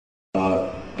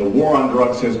the war on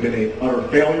drugs has been an utter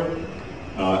failure,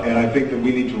 and I think that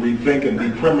we need to rethink and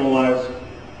decriminalize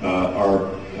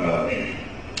our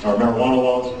marijuana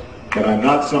laws. But I'm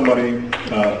not somebody.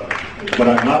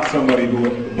 Who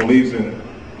believes in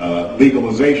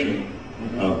legalization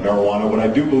of marijuana. What I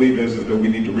do believe is that we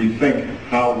need to rethink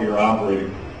how we are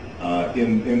operating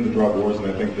in the drug wars, and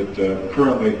I think that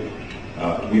currently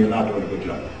we are not doing a good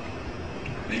job.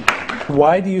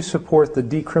 Why do you support the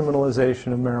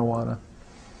decriminalization of marijuana?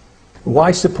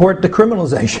 Why support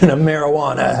decriminalization of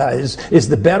marijuana is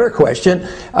the better question.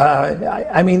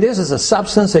 I mean, this is a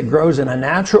substance that grows in a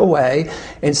natural way,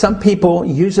 and some people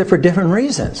use it for different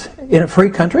reasons. In a free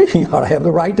country, you ought to have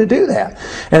the right to do that.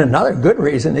 And another good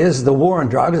reason is the war on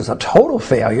drugs is a total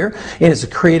failure, and it's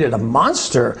created a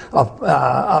monster of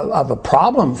a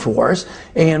problem for us,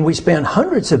 and we spend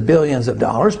hundreds of billions of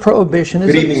dollars. Prohibition is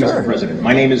absurd. Good evening, Mr. President.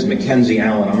 My name is Mackenzie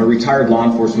Allen. I'm a retired law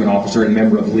enforcement officer and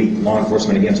member of LEAP, Law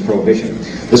Enforcement Against Prohibition.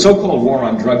 The so-called war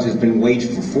on drugs has been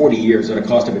waged for 40 years at a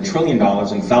cost of $1 trillion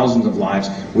and thousands of lives,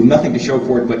 with nothing to show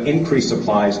for it but increased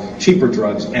supplies, cheaper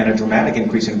drugs, and a dramatic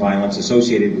increase in violence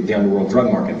associated with the underworld drug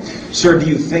market. Sir, do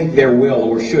you think there will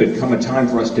or should come a time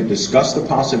for us to discuss the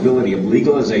possibility of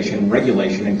legalization,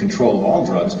 regulation, and control of all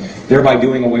drugs, thereby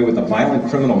doing away with the violent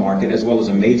criminal market as well as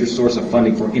a major source of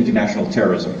funding for international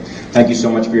terrorism? Thank you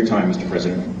so much for your time, Mr.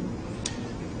 President.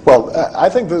 Well, I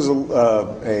think this is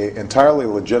an entirely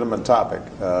legitimate topic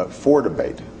for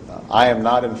debate. I am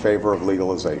not in favor of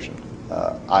legalization.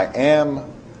 I am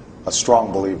a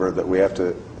strong believer that we have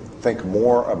to think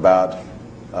more about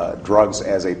drugs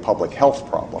as a public health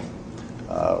problem.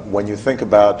 When you think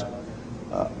about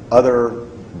other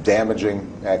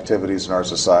damaging activities in our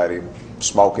society,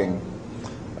 smoking,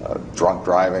 drunk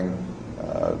driving,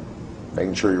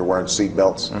 making sure you're wearing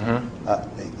seatbelts.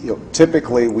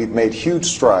 Typically, we've made huge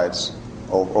strides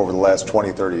over the last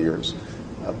 20, 30 years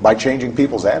by changing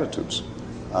people's attitudes.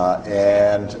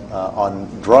 And on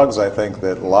drugs, I think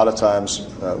that a lot of times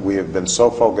we have been so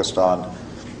focused on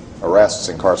arrests,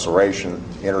 incarceration,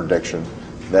 interdiction,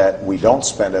 that we don't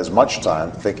spend as much time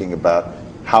thinking about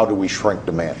how do we shrink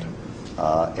demand.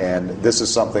 And this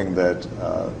is something that,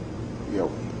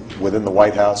 within the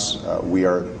White House, we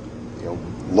are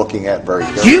looking at very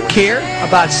carefully. Do you care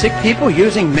about sick people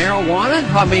using marijuana?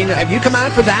 I mean, have you come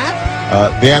out for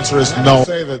that? The answer is no. I'll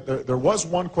say that there was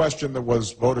one question that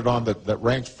was voted on that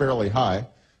ranked fairly high,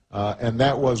 and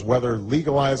that was whether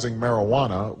legalizing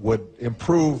marijuana would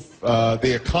improve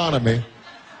the economy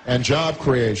and job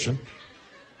creation.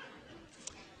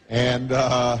 And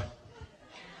I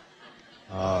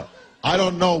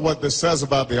don't know what this says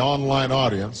about the online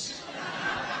audience,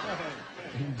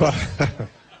 but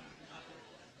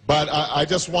I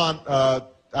just want,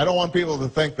 I don't want people to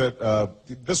think that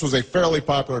this was a fairly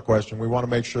popular question. We want to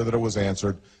make sure that it was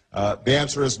answered. The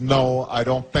answer is no. I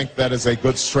don't think that is a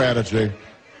good strategy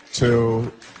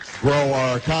to grow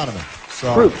our economy.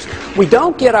 So. Groups. We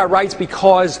don't get our rights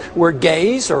because we're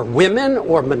gays or women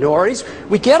or minorities.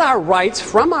 We get our rights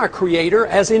from our Creator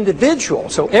as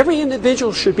individuals. So every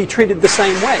individual should be treated the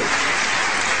same way.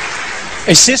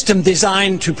 A system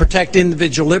designed to protect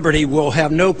individual liberty will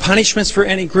have no punishments for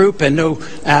any group and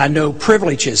no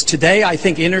privileges. Today, I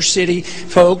think inner city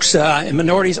folks and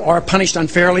minorities are punished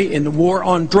unfairly in the war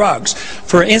on drugs.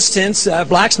 For instance,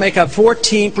 blacks make up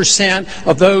 14%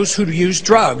 of those who use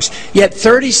drugs, yet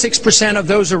 36% of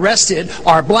those arrested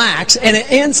are blacks, and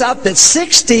it ends up that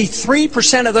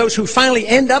 63% of those who finally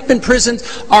end up in prison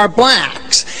are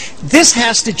blacks. This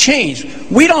has to change.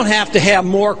 We don't have to have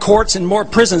more courts and more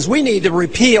prisons. We need to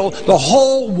repeal the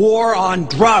whole war on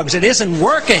drugs. It isn't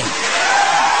working.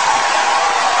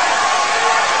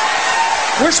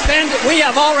 We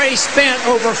have already spent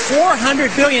over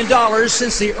 $400 billion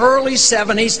since the early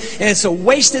 70s, and it's a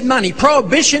wasted money.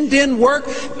 Prohibition didn't work.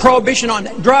 Prohibition on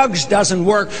drugs doesn't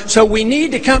work. So we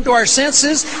need to come to our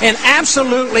senses, and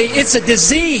absolutely, it's a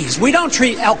disease. We don't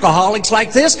treat alcoholics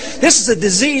like this. This is a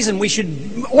disease, and we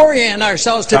should orient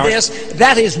ourselves to this.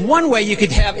 That is one way you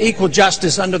could have equal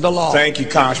justice under the law. Thank you,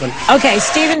 Congressman. Okay,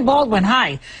 Stephen Baldwin,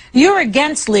 hi. You're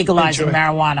against legalizing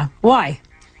marijuana. Why?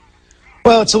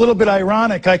 Well, it's a little bit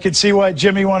ironic. I could see why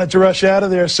Jimmy wanted to rush out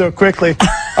of there so quickly.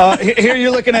 Here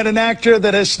you're looking at an actor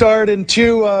that has starred in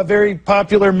two very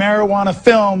popular marijuana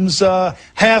films,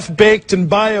 Half-Baked and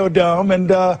Biodome, and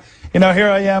here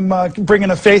I am bringing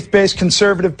a faith-based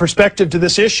conservative perspective to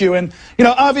this issue. And,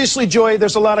 obviously, Joy,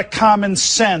 there's a lot of common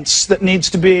sense that needs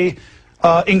to be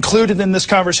included in this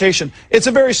conversation. It's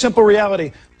a very simple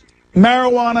reality.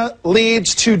 marijuana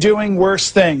leads to doing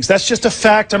worse things. That's just a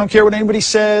fact. I don't care what anybody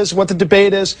says, what the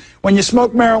debate is. When you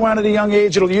smoke marijuana at a young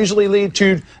age, it'll usually lead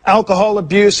to alcohol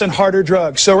abuse and harder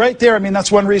drugs. So right there, I mean,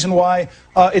 that's one reason why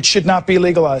it should not be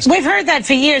legalized. We've heard that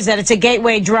for years, that it's a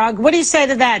gateway drug. What do you say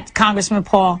to that, Congressman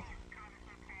Paul?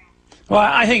 Well,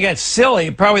 I think that's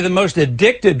silly. Probably the most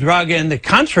addictive drug in the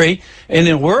country, in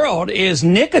the world, is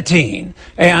nicotine.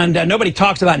 And nobody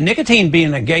talks about nicotine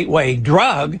being a gateway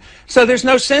drug. So there's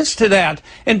no sense to that.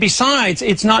 And besides,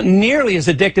 it's not nearly as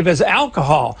addictive as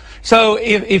alcohol. So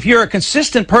if you're a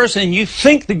consistent person and you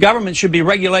think the government should be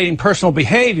regulating personal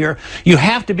behavior, you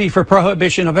have to be for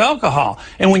prohibition of alcohol.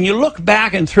 And when you look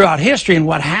back and throughout history and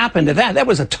what happened to that, that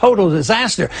was a total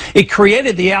disaster. It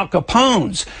created the Al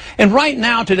Capones. And right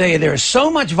now today, there's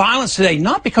so much violence today,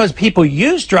 not because people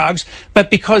use drugs, but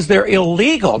because they're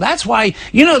illegal. That's why,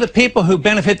 you know, the people who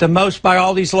benefit the most by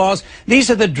all these laws,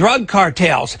 these are the drug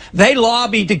cartels. They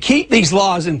lobby to keep these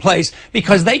laws in place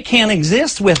because they can't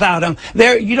exist without them.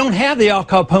 You don't have the Al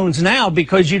Capones now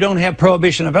because you don't have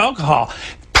prohibition of alcohol.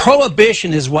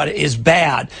 Prohibition is what is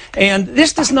bad. And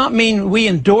this does not mean we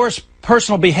endorse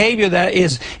personal behavior that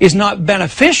is not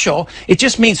beneficial. It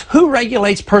just means who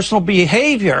regulates personal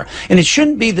behavior, and it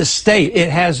shouldn't be the state.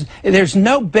 There's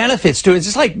no benefits to it. It's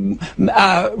just like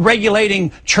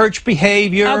regulating church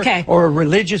behavior or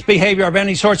religious behavior of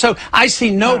any sort. So I see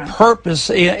no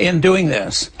purpose in doing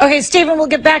this. Okay, Stephen, we'll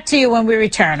get back to you when we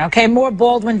return. Okay, more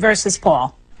Baldwin versus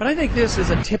Paul. But I think this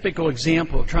is a typical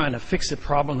example of trying to fix a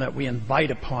problem that we invite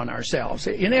upon ourselves.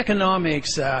 In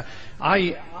economics,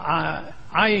 I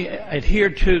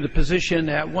adhere to the position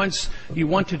that once you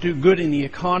want to do good in the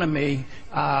economy,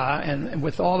 and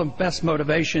with all the best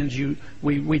motivations,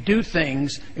 we do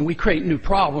things and we create new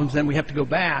problems, then we have to go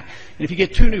back. And if you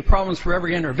get 2 new problems for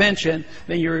every intervention,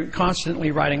 then you're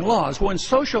constantly writing laws. Well, in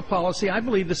social policy, I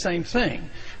believe the same thing.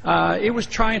 It was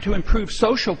trying to improve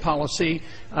social policy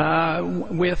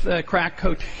with crack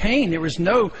cocaine. There was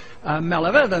no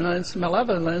malevolence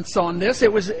on this.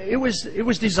 It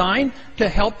was designed to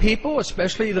help people,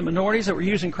 especially the minorities that were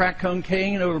using crack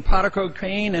cocaine over powder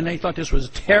cocaine, and they thought this was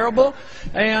terrible.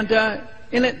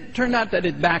 And it turned out that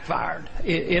it backfired.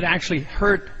 It actually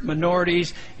hurt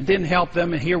minorities. It didn't help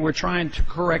them. And here we're trying to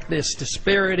correct this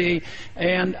disparity.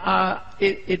 And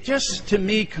it just, to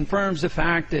me, confirms the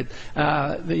fact that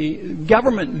the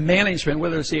government management,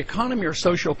 whether it's the economy or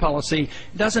social policy,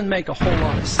 doesn't make a whole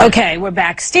lot of sense. Okay, we're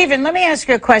back. Stephen, let me ask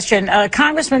you a question.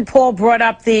 Congressman Paul brought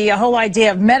up the whole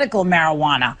idea of medical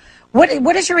marijuana.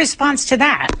 What is your response to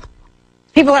that?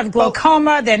 People have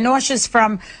glaucoma, they're nauseous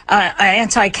from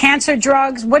anti-cancer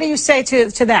drugs. What do you say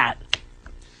to that?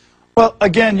 Well,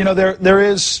 again, you know, there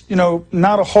is, you know,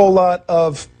 not a whole lot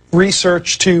of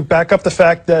research to back up the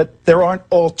fact that there aren't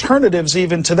alternatives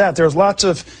even to that. There's lots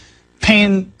of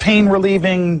pain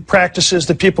relieving practices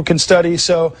that people can study.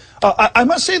 So I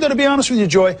must say, though, to be honest with you,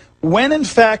 Joy, when in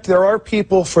fact there are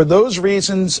people for those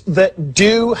reasons that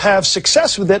do have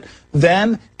success with it,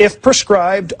 then if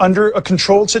prescribed under a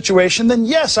controlled situation, then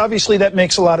yes, obviously that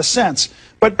makes a lot of sense.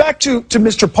 But back to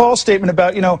Mr. Paul's statement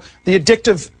about, you know, the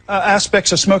addictive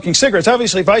aspects of smoking cigarettes.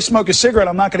 Obviously, if I smoke a cigarette,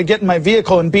 I'm not going to get in my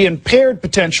vehicle and be impaired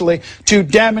potentially to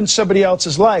damage somebody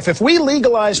else's life. If we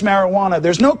legalize marijuana,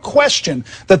 there's no question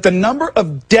that the number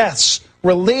of deaths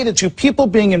related to people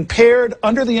being impaired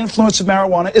under the influence of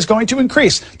marijuana is going to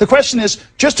increase. The question is,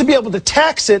 just to be able to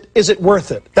tax it, is it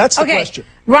worth it? That's the question.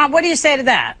 Rob, what do you say to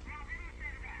that?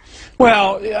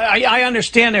 Well, I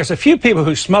understand there's a few people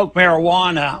who smoke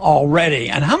marijuana already.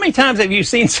 And how many times have you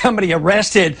seen somebody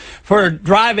arrested for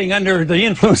driving under the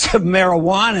influence of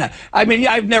marijuana? I mean,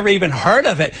 I've never even heard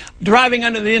of it. Driving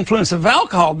under the influence of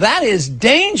alcohol, that is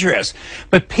dangerous.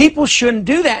 But people shouldn't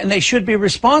do that, and they should be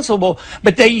responsible.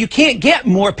 But you can't get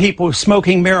more people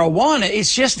smoking marijuana.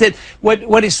 It's just that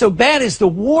what is so bad is the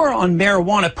war on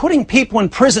marijuana, putting people in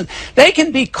prison. They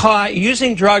can be caught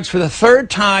using drugs for the 3rd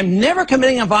time, never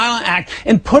committing a violent act,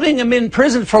 and putting them in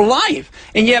prison for life.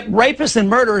 And yet rapists and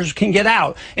murderers can get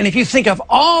out. And if you think of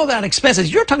all that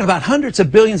expenses, you're talking about hundreds of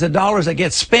billions of dollars that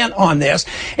get spent on this.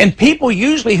 And people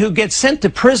usually who get sent to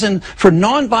prison for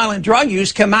nonviolent drug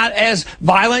use come out as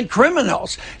violent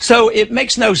criminals. So it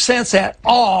makes no sense at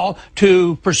all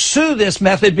to pursue this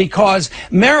method, because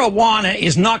marijuana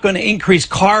is not going to increase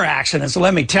car accidents. So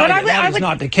let me tell you, that is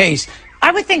not the case.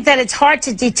 I would think that it's hard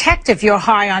to detect if you're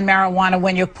high on marijuana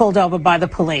when you're pulled over by the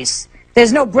police.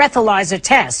 There's no breathalyzer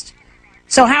test.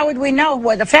 So how would we know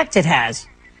what effect it has?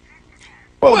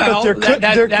 Well, but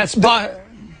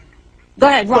Go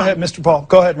ahead, Ron. Go ahead, Mr. Paul.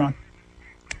 Go ahead, Ron.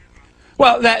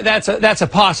 Well, that's a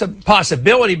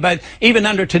possibility, but even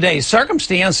under today's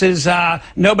circumstances,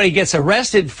 nobody gets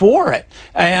arrested for it.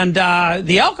 And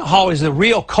the alcohol is the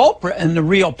real culprit and the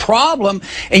real problem,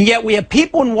 and yet we have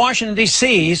people in Washington,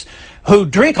 D.C. who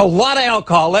drink a lot of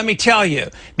alcohol, let me tell you,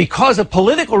 because of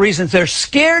political reasons. They're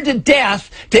scared to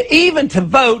death to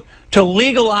vote to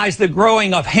legalize the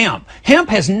growing of hemp. Hemp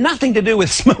has nothing to do with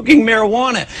smoking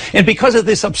marijuana. And because of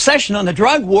this obsession on the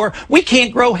drug war, we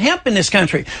can't grow hemp in this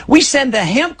country. We send the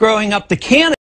hemp growing up to Canada.